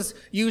this was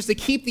used to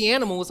keep the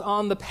animals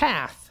on the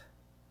path.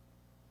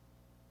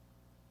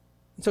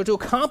 And so to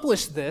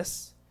accomplish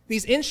this,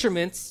 these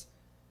instruments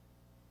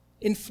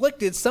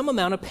inflicted some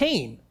amount of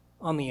pain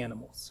on the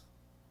animals.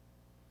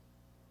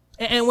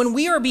 And when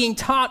we are being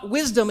taught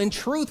wisdom and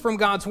truth from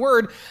God's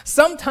word,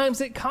 sometimes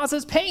it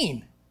causes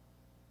pain.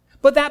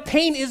 But that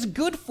pain is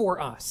good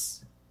for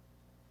us.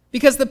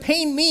 Because the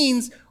pain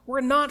means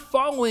we're not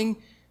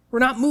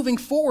moving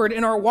forward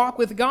in our walk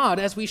with God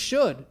as we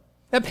should.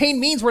 That pain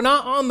means we're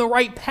not on the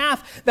right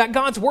path that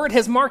God's word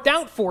has marked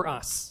out for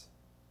us.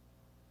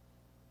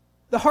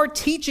 The hard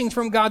teachings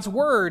from God's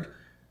word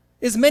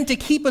is meant to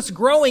keep us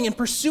growing and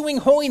pursuing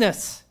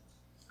holiness,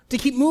 to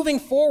keep moving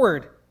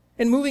forward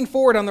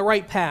on the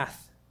right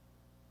path.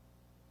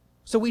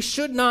 So we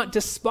should not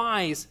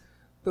despise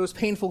those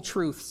painful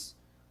truths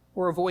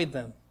or avoid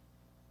them.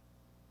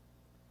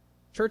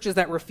 Churches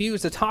that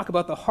refuse to talk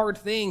about the hard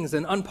things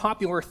and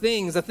unpopular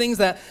things, the things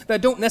that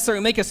don't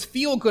necessarily make us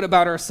feel good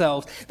about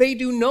ourselves, they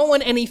do no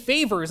one any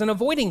favors in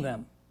avoiding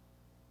them.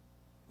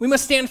 We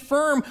must stand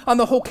firm on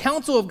the whole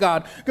counsel of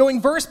God,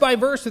 going verse by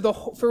verse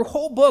through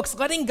whole books,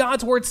 letting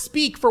God's word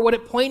speak for what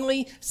it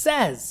plainly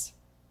says.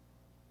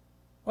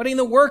 Letting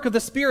the work of the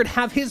Spirit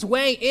have his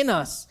way in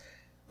us,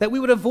 that we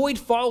would avoid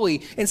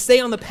folly and stay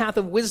on the path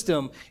of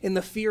wisdom in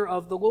the fear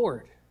of the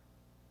Lord.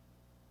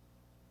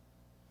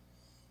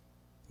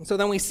 And so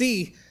then we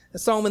see that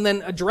Solomon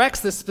then directs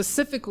this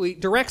specifically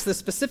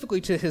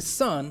to his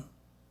son.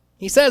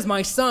 He says,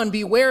 "My son,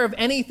 beware of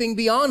anything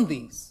beyond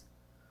these.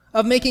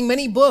 Of making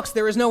many books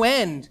there is no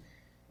end,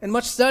 and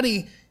much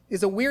study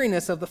is a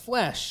weariness of the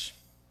flesh."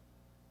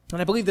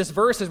 And I believe this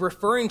verse is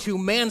referring to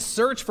man's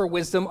search for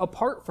wisdom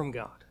apart from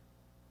God.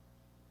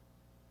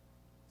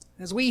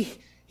 As we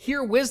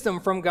hear wisdom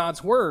from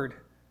God's word,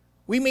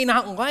 we may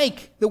not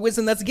like the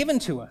wisdom that's given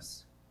to us.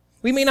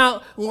 We may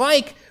not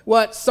like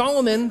what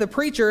Solomon, the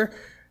preacher,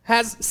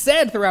 has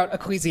said throughout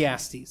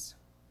Ecclesiastes.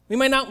 We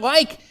might not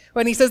like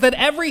when he says that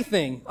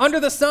everything under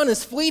the sun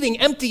is fleeting,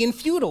 empty, and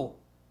futile.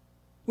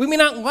 We may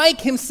not like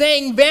him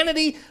saying,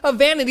 vanity of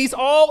vanities,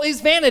 all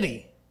is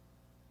vanity.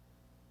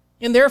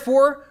 And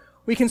therefore,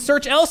 we can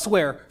search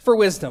elsewhere for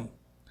wisdom.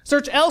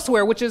 Search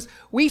elsewhere, which is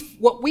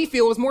what we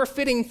feel is more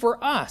fitting for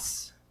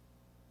us.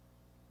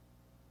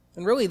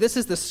 And really, this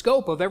is the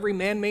scope of every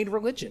man-made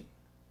religion.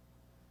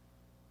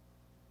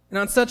 And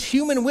on such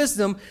human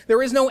wisdom,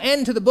 there is no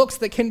end to the books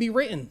that can be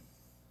written.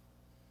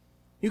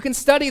 You can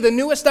study the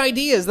newest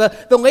ideas, the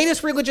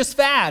latest religious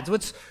fads,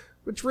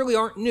 which really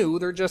aren't new.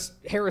 They're just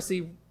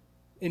heresy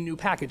in new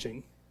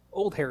packaging,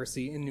 old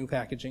heresy in new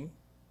packaging.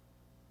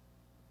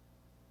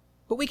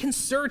 But we can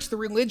search the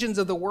religions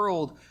of the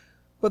world,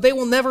 but they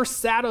will never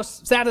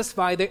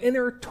satisfy the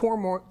inner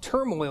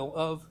turmoil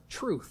of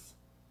truth.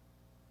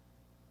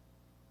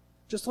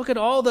 Just look at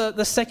all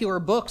the secular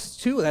books,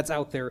 too, that's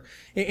out there.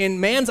 In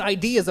man's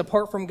ideas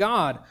apart from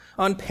God,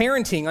 on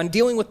parenting, on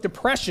dealing with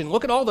depression.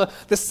 Look at all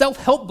the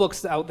self-help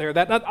books out there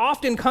that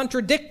often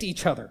contradict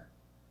each other.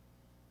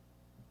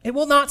 It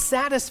will not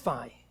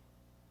satisfy.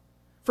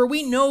 For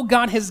we know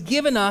God has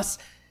given us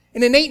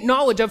an innate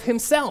knowledge of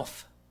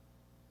himself.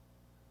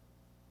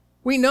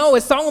 We know,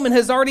 as Solomon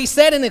has already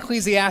said in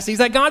Ecclesiastes,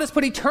 that God has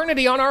put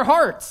eternity on our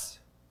hearts.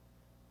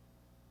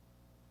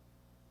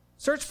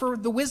 Search for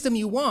the wisdom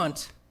you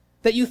want,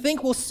 that you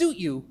think will suit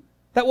you,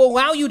 that will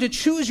allow you to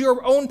choose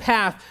your own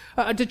path,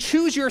 to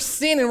choose your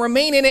sin and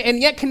remain in it, and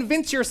yet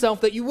convince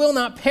yourself that you will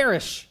not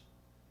perish.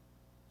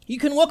 You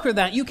can look for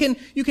that. You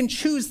can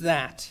choose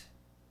that.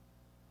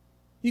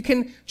 You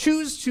can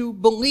choose to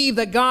believe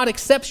that God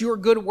accepts your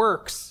good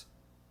works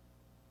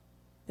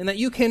and that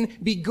you can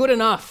be good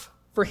enough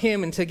for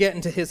him and to get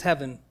into his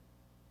heaven.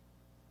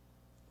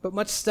 But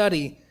much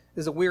study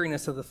is a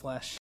weariness of the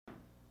flesh.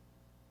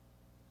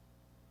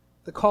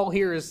 The call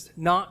here is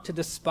not to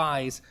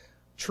despise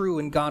true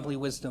and godly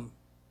wisdom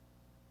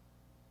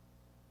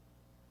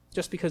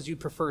just because you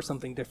prefer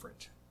something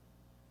different.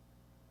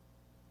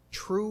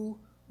 True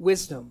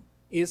wisdom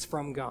is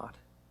from God.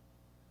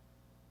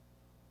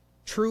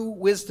 True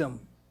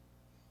wisdom.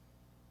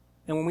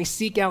 And when we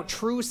seek out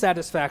true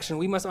satisfaction,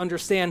 we must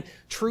understand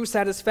true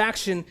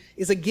satisfaction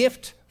is a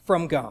gift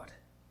from God.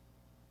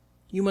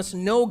 You must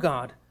know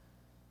God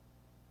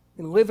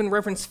and live in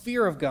reverence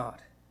fear of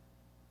God.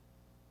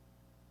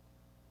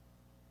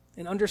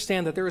 And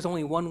understand that there is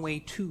only one way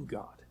to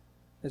God,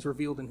 as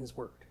revealed in his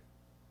word.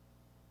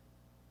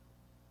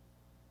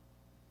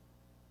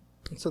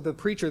 And so the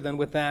preacher then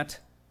with that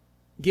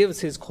gives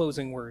his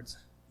closing words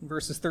in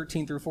verses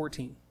 13 through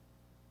 14.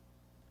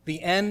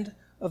 The end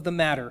of the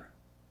matter,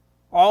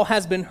 all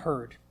has been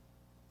heard.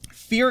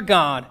 Fear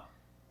God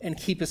and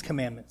keep his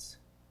commandments,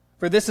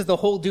 for this is the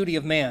whole duty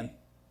of man.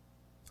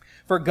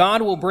 For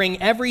God will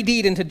bring every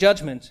deed into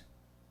judgment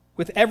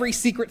with every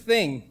secret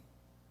thing,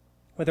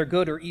 whether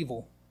good or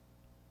evil.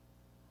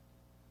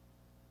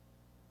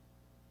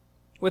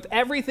 With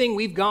everything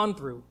we've gone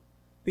through,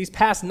 these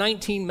past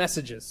 19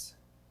 messages,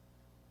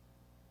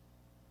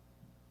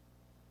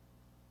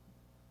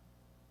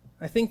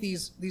 I think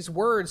these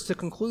words to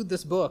conclude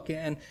this book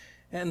and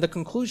the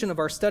conclusion of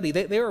our study,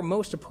 they are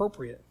most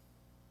appropriate.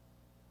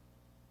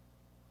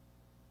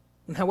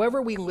 And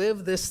however we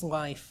live this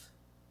life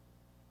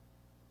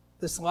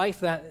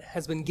that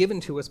has been given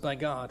to us by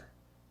God,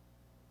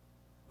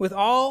 with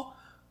all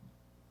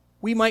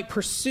we might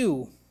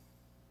pursue,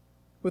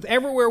 with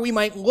everywhere we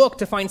might look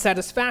to find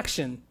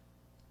satisfaction,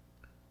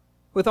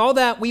 with all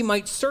that we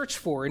might search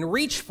for and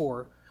reach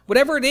for,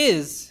 whatever it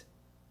is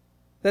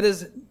that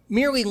is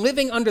merely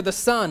living under the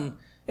sun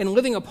and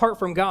living apart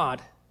from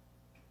God,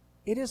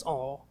 it is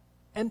all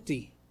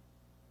empty.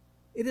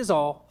 It is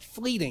all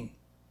fleeting.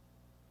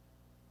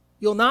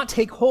 You'll not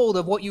take hold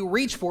of what you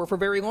reach for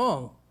very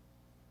long.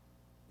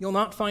 You'll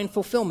not find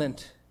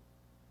fulfillment.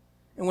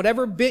 And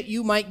whatever bit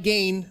you might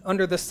gain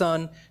under the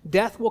sun,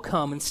 death will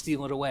come and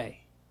steal it away.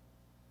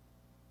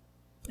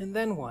 And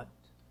then what?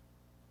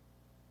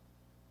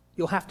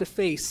 You'll have to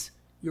face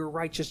your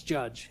righteous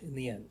judge in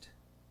the end.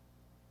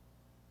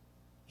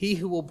 He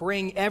who will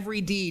bring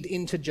every deed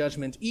into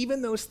judgment,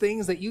 even those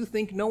things that you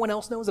think no one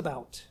else knows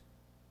about.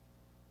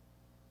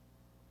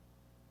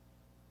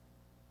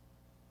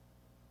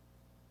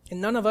 And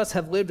none of us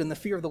have lived in the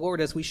fear of the Lord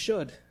as we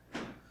should.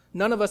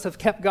 None of us have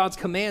kept God's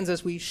commands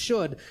as we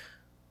should.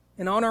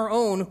 And on our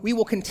own, we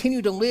will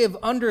continue to live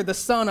under the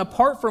sun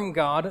apart from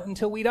God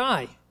until we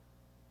die.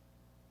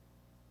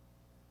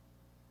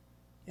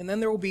 And then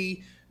there will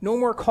be no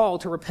more call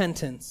to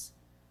repentance,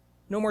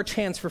 no more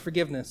chance for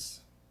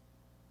forgiveness.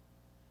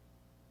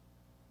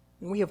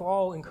 And we have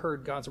all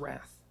incurred God's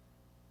wrath.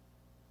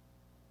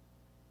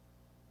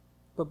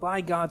 But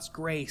by God's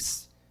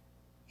grace,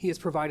 he has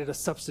provided a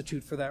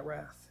substitute for that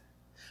wrath.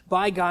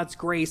 By God's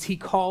grace, he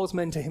calls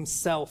men to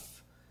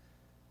himself.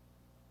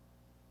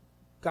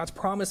 God's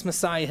promised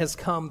Messiah has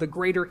come, the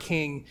greater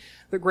king,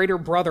 the greater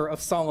brother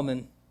of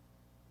Solomon,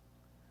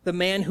 the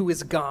man who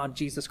is God,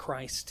 Jesus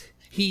Christ.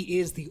 He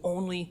is the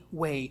only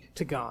way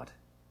to God.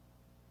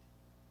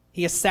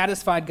 He has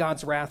satisfied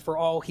God's wrath for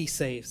all he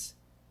saves.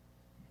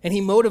 And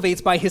he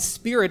motivates by his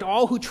Spirit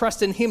all who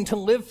trust in him to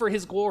live for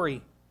his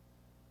glory.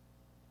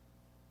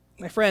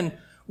 My friend,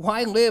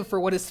 why live for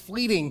what is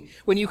fleeting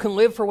when you can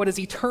live for what is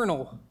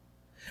eternal?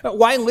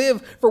 Why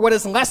live for what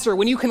is lesser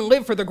when you can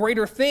live for the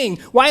greater thing?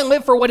 Why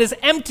live for what is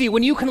empty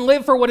when you can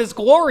live for what is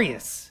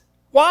glorious?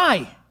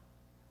 Why?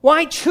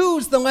 Why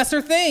choose the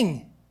lesser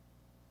thing?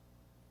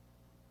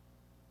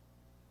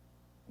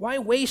 Why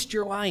waste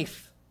your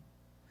life?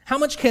 How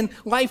much can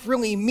life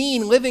really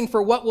mean living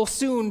for what will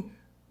soon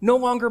no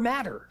longer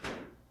matter?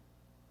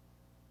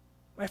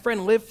 My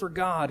friend, live for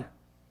God.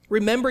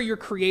 Remember your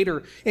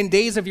Creator in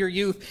days of your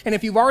youth. And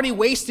if you've already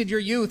wasted your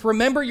youth,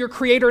 remember your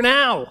Creator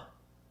now.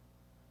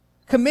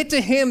 Commit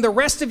to him the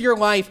rest of your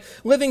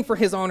life, living for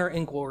his honor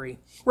and glory.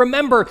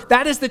 Remember,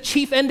 that is the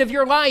chief end of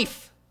your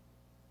life.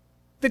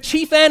 The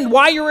chief end,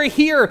 why you're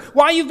here,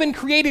 why you've been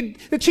created,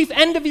 the chief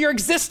end of your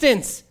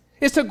existence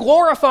is to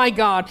glorify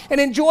God and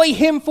enjoy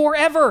him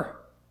forever.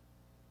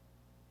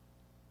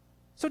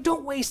 So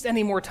don't waste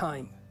any more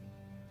time.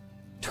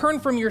 Turn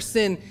from your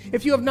sin.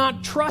 If you have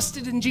not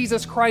trusted in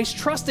Jesus Christ,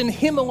 trust in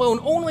him alone.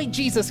 Only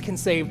Jesus can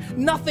save.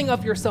 Nothing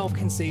of yourself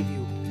can save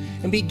you.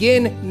 And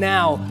begin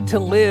now to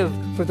live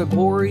for the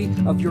glory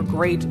of your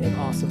great and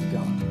awesome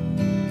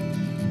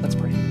God. Let's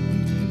pray.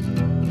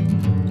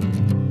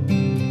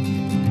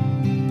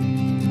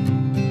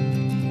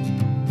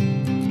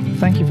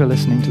 Thank you for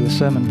listening to the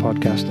sermon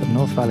podcast of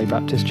North Valley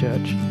Baptist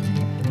Church.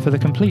 For the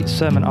complete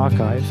sermon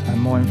archive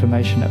and more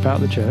information about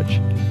the church,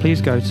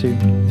 please go to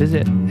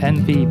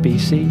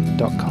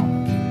visitnvbc.com.